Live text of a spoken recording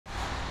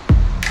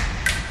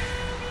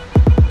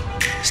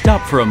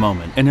Stop for a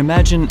moment and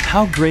imagine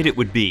how great it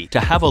would be to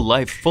have a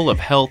life full of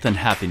health and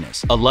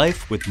happiness, a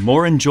life with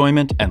more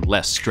enjoyment and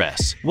less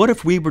stress. What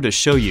if we were to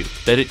show you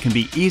that it can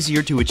be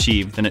easier to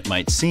achieve than it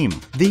might seem?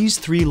 These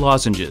 3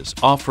 lozenges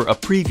offer a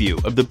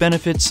preview of the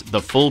benefits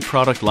the full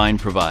product line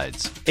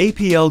provides.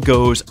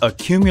 Aplgo's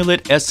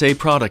Acumullit SA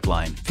product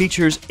line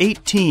features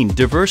 18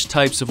 diverse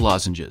types of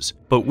lozenges,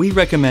 but we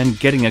recommend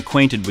getting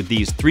acquainted with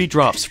these 3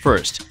 drops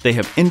first. They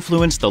have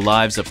influenced the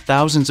lives of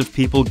thousands of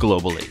people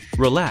globally.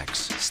 Relax,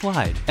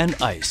 slide, and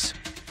ice.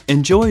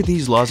 Enjoy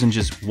these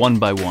lozenges one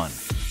by one.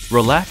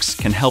 Relax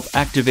can help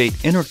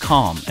activate inner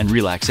calm and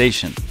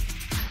relaxation.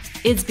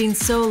 It's been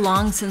so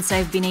long since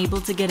I've been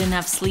able to get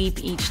enough sleep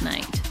each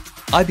night.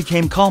 I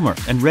became calmer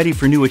and ready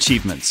for new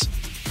achievements.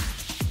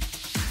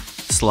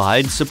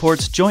 Slide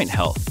supports joint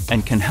health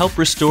and can help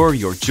restore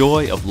your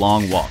joy of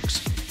long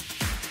walks.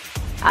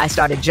 I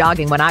started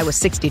jogging when I was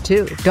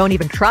 62. Don't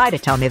even try to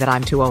tell me that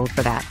I'm too old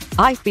for that.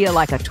 I feel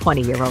like a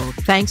 20-year-old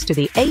thanks to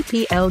the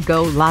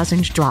Aplgo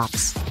lozenge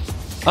drops.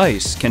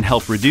 Ice can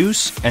help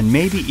reduce and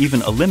maybe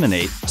even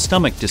eliminate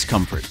stomach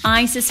discomfort.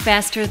 Ice is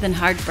faster than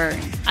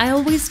heartburn. I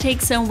always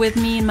take some with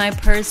me in my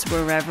purse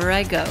wherever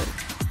I go.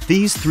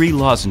 These 3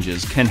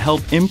 lozenges can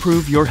help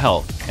improve your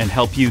health and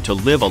help you to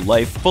live a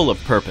life full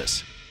of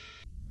purpose.